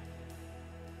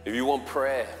 If you want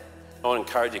prayer, I want to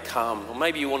encourage you to come. Or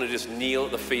maybe you want to just kneel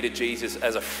at the feet of Jesus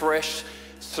as a fresh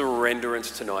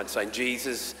surrenderance tonight, saying,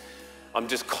 Jesus, I'm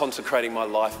just consecrating my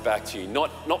life back to you.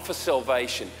 Not for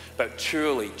salvation, but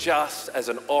truly just as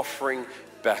an offering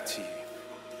back to you.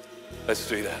 Let's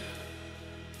do that.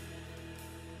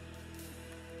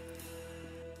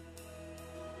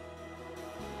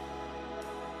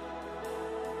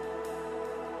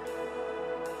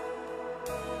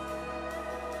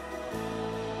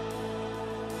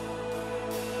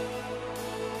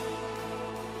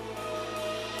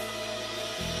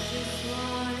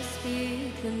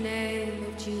 The name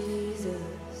of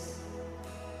Jesus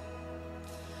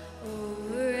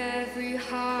over every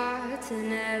heart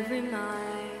and every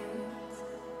mind,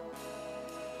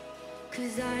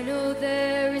 'cause I know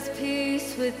there is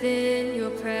peace within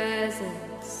your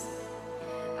presence.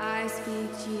 I speak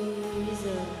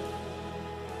Jesus.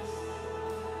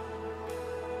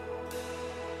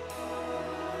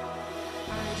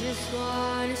 I just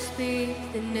want to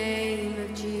speak the name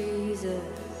of Jesus,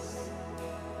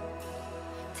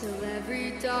 till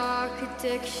every dark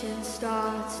addiction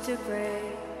starts to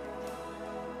break,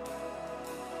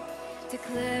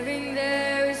 declaring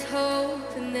there is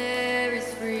hope and there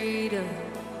is freedom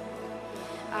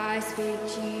I speak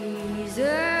Jesus.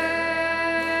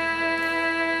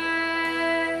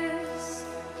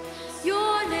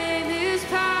 Your name is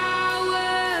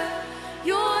power.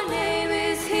 Your name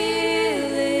is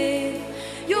healing.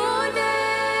 Your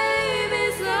name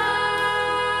is life.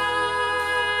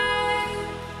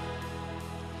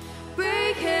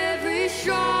 Break every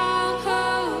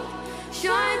stronghold.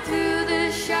 Shine through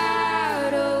the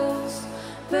shadows.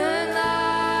 Burn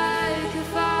like a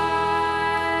fire.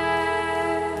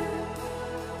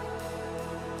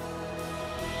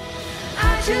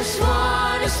 I just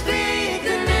want to speak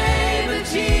the name of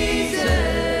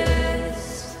Jesus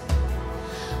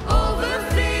over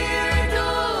fear and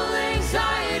all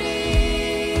anxiety.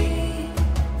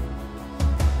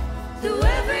 To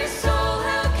every soul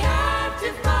held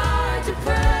captive by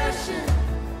depression,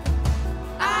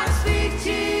 I speak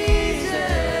Jesus.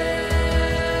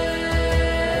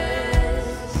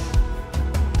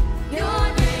 Your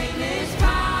name is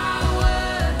power.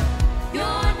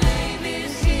 Your name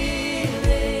is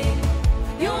healing.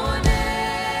 Your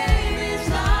name is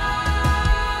life.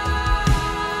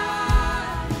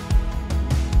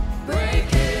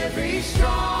 Break every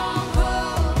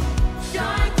stronghold.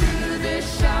 Shine through the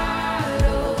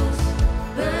shadows.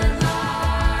 Burn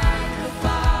like a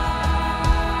fire.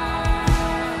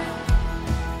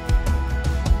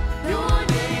 Your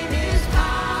name is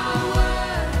power.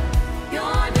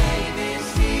 Your name is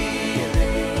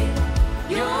healing.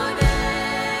 Your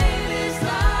name is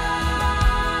life.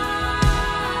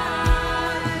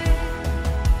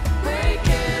 Break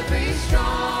every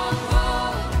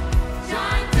stronghold.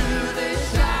 Shine through the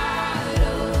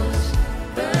shadows.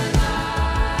 Burn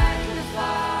like a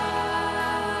fire.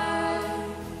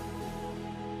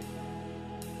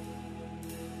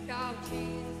 Shout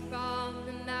Jesus from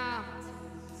the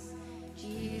mountains,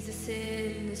 Jesus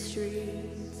in the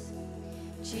streets,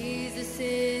 Jesus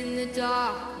in the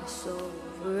darkness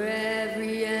over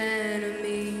every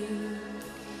enemy.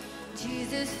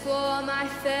 Jesus for my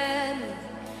family,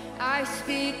 I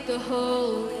speak the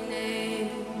holy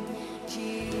name,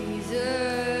 Jesus.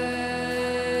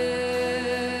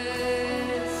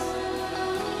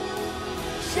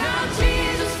 Shout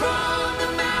Jesus from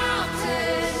the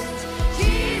mountains,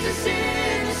 Jesus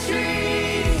in the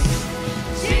streets,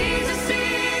 Jesus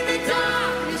in the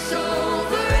darkness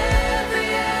over every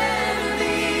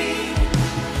enemy.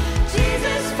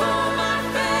 Jesus for my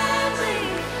family,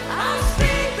 I'll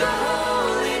speak the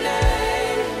holy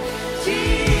name,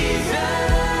 Jesus.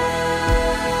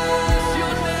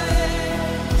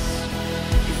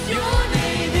 Your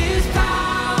name is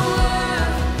power.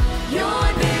 Your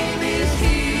name is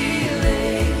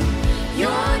healing.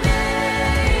 Your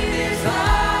name is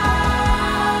life.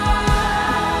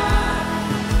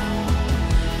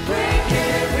 Break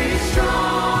every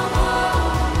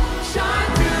stronghold.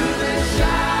 Shine through the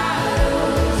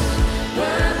shadows.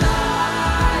 Burn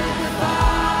like a fire.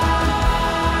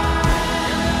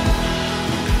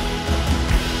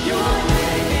 Your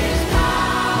name is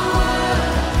power.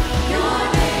 Your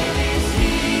name is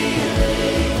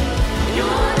healing.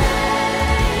 Your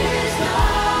name is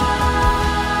life.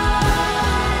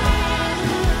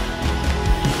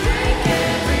 Break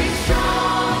every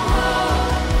stronghold.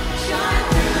 Shine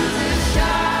through the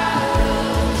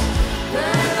shadows.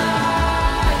 Burn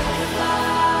like a fire.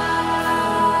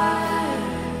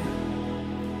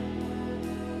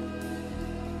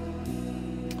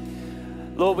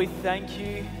 Lord, we thank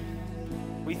you.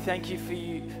 We thank you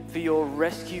for your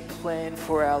rescue plan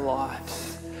for our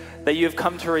lives. That you have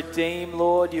come to redeem,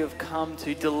 Lord. You have come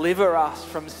to deliver us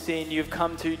from sin. You have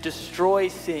come to destroy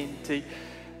sin, to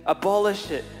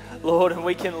abolish it, Lord. And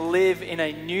we can live in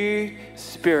a new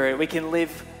spirit. We can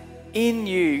live in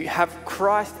you, have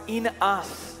Christ in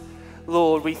us,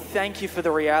 Lord. We thank you for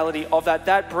the reality of that.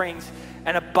 That brings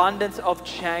an abundance of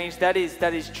change. That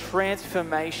is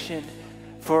transformation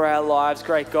for our lives,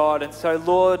 great God. And so,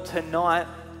 Lord, tonight,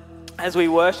 as we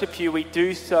worship you, we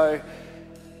do so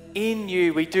in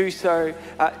you. We do so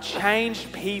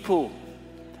changed people.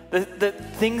 The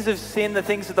things of sin, the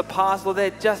things of the past, Lord, they're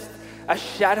just a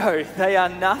shadow. They are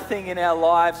nothing in our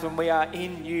lives when we are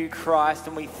in you, Christ.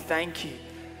 And we thank you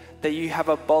that you have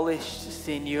abolished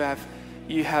sin. You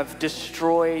have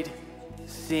destroyed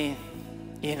sin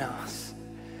in us.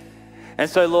 And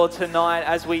so, Lord, tonight,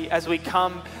 as we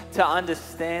come to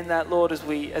understand that, Lord, as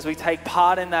we take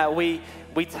part in that, we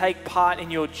take part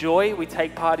in your joy, we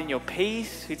take part in your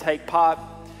peace, we take part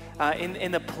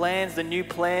in the plans, the new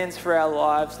plans for our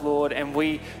lives, Lord, and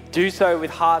we do so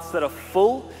with hearts that are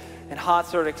full and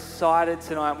hearts that are excited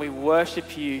tonight. We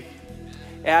worship you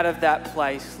out of that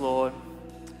place, Lord,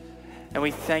 and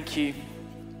we thank you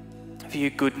for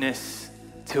your goodness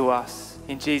to us.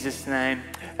 In Jesus' name,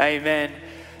 amen.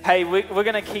 Hey, we're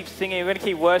going to keep singing, we're going to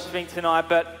keep worshiping tonight,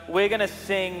 but we're going to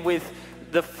sing with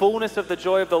the fullness of the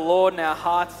joy of the Lord in our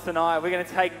hearts tonight. We're going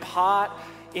to take part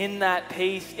in that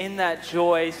peace, in that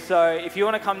joy. So if you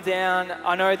want to come down,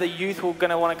 I know the youth are going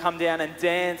to want to come down and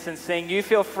dance and sing. You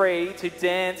feel free to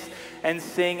dance and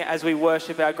sing as we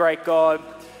worship our great God.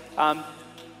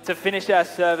 To finish our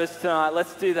service tonight,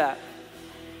 let's do that.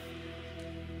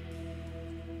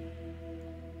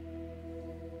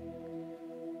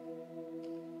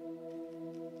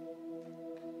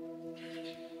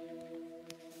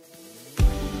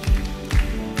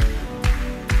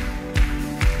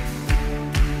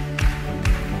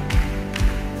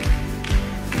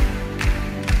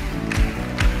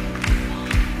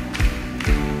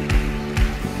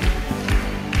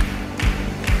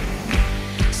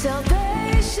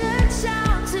 Salvation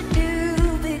sounds a new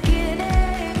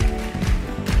beginning,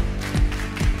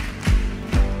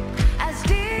 as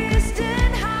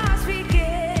distant hearts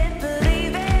begin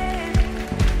believing.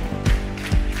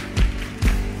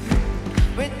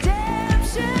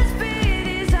 Redemption's beat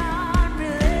is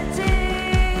unrelenting.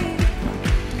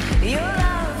 Your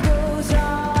love goes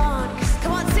on.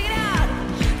 Come on, sing it out.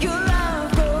 Your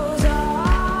love goes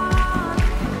on.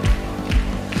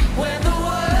 When the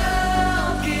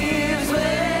world gives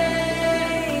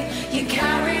way, you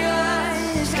carry us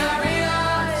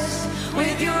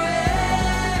with your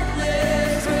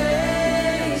endless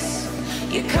grace.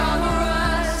 You cover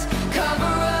us, cover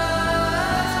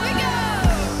us. We go.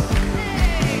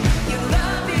 Hey. Your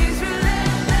love is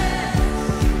relentless.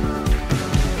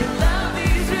 Your love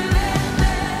is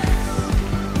relentless.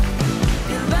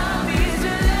 Your love is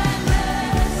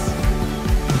relentless.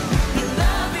 Your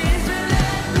love is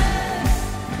relentless.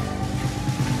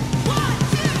 1,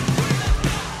 2, 3,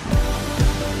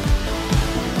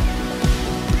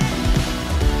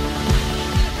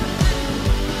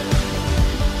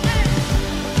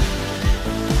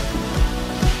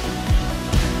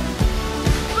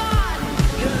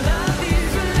 Your love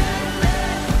is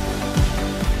relentless.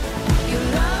 Your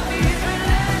love is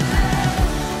relentless.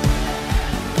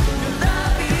 Your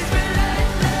love is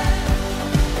relentless.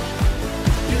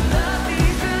 Your love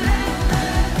is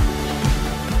relentless.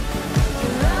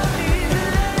 Your love is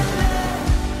relentless.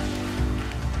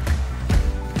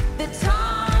 The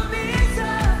time is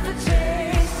up for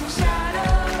chasing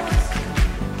shadows.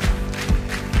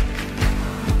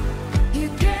 You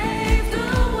gave the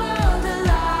world a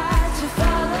light to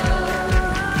follow.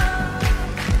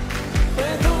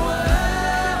 When the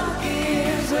world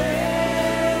gives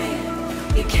way,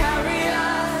 you carry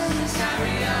us,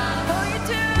 oh you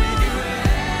do. With your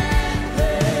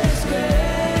endless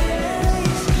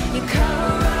grace, you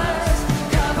cover us,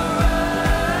 cover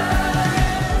us.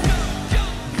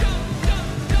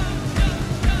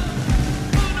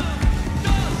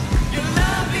 Your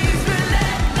love is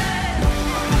relentless.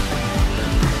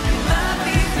 Your love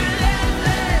is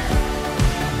relentless.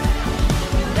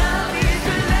 Your love is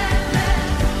relentless.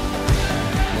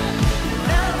 Your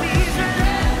love is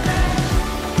relentless.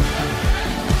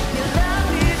 Your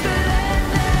love is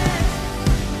relentless.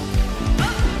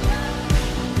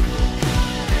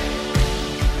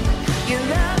 Your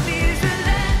love is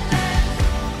relentless.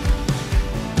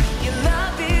 Your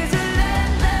love is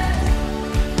relentless.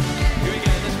 Here we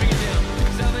go, let's bring it down.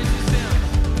 Salvation sound.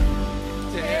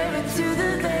 Tear into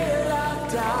the veil of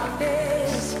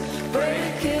darkness,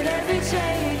 breaking every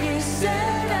chain. You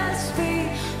set us free,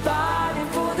 fighting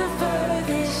for the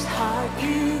furthest heart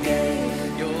you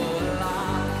gave Your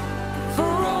life. for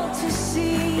all to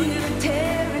see.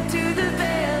 Tear into the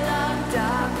veil of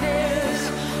darkness,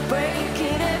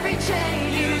 breaking every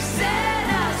chain. You set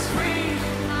us free,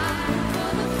 fighting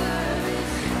for the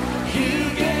furthest. You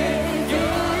gave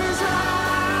His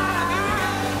heart.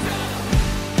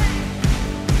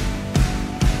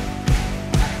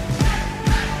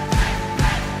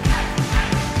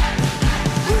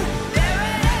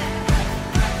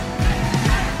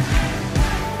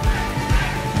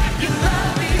 Your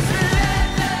love is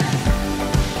relentless.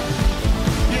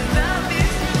 Your love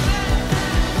is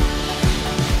relentless.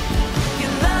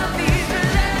 Your love is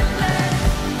relentless.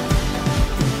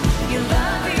 Your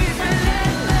love is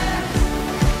relentless.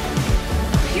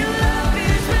 Your love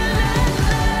is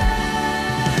relentless.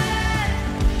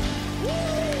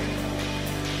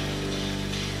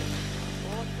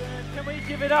 Awesome. Can we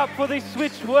give it up for the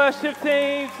Switch worship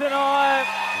team tonight?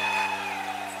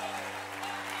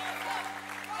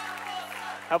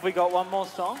 Have we got one more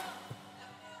song?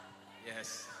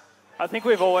 Yes. I think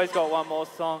we've always got one more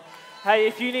song. Hey,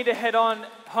 if you need to head on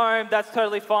home, that's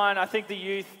totally fine. I think the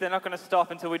youth, they're not going to stop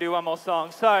until we do one more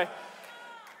song. So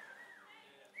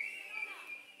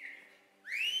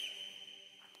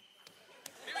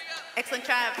Excellent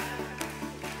job.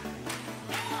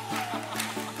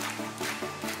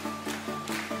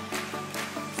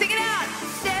 Sing it out.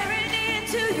 Staring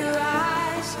into your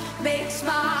eyes makes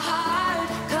my heart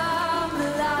come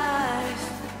alive.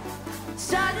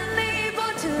 Suddenly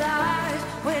brought to life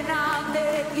when I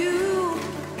met you.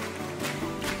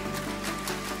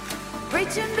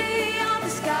 Reaching beyond the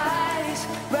skies,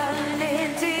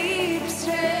 running deep,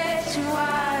 stretching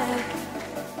wide.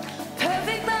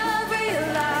 Perfect love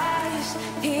realized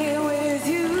here with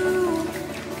you.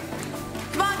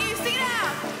 Come on, you sing it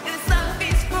out. And this love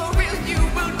is for real. You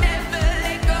will never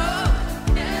let go.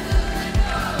 Never let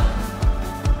go.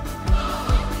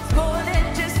 It's more than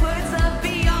just words, love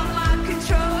beyond my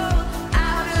control,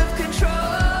 out of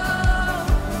control.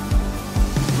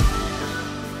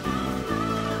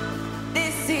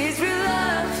 This is real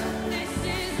love. This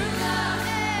is real love.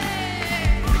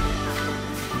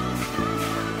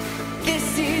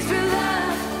 This is real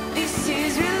love. This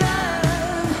is real love.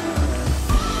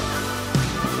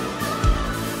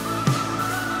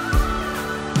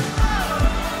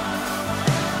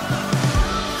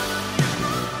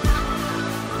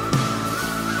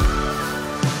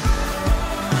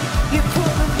 You're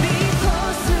pulling me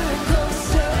closer and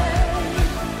closer.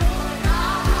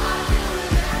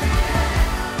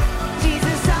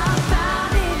 Jesus, I'm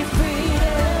found in your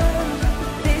freedom.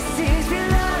 This is real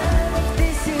love.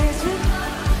 This is real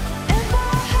love. In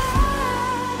my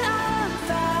heart, I'm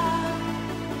found.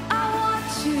 I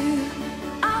want you.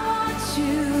 I want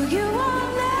you. You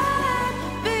won't let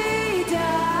me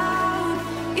down.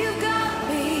 You got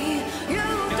me. You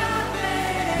got me.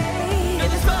 And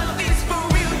this love is for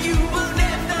real. You will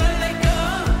never let go.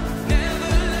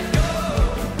 Never let go.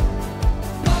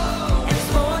 And it's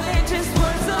more than just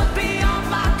words, love beyond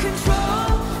my control,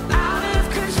 out of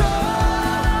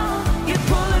control. You're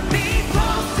pulling me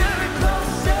closer and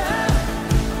closer,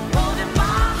 holding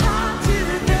my heart to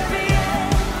the very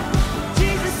end.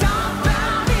 Jesus, I'm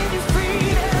found in your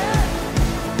freedom.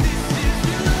 This is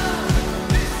real love.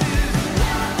 This is real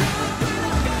love.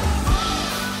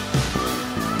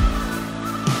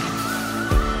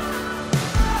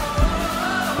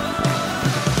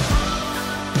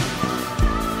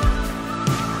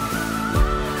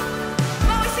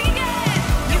 Come on, we sing again.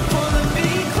 You're pulling me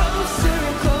closer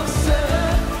and closer,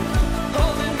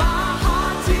 holding my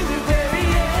heart to the very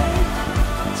end.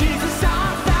 Jesus,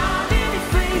 I'm found in your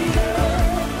freedom.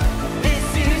 This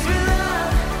is real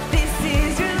love. This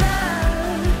is real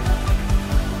love.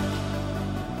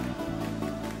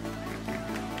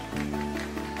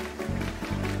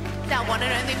 That one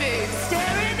and only move.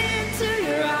 Staring into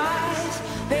your eyes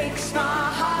makes my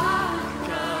heart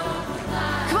come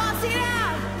alive. Come on, sing it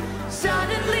out.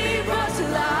 Suddenly brought to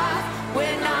life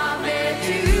when I met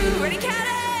you. Ready, count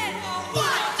it. 1,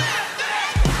 2,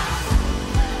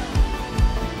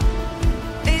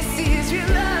 3. This is real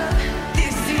love.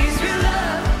 This is real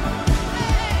love.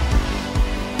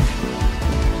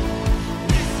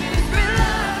 This is real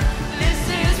love. This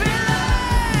is real love.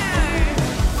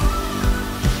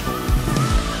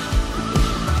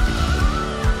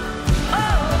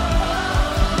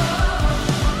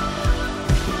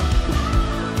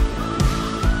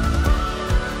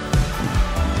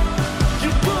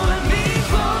 You're pulling me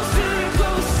closer and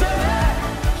closer,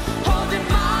 holding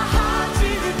my heart to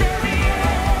the very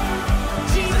end.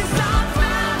 Jesus, I'm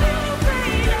found in your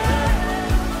freedom.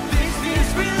 This is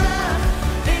real love.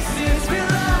 This is real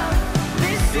love.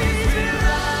 This is real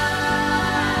love.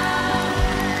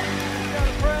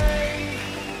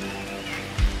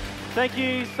 Thank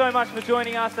you so much for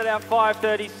joining us at our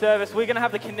 5:30 service. We're going to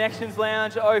have the Connections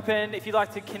Lounge open. If you'd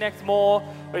like to connect more,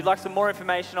 or you'd like some more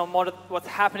information on what's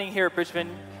happening here at Brisbane,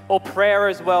 or prayer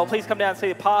as well, please come down and see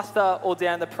the pastor or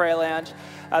down the prayer lounge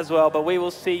as well. But we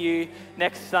will see you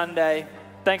next Sunday.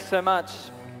 Thanks so much.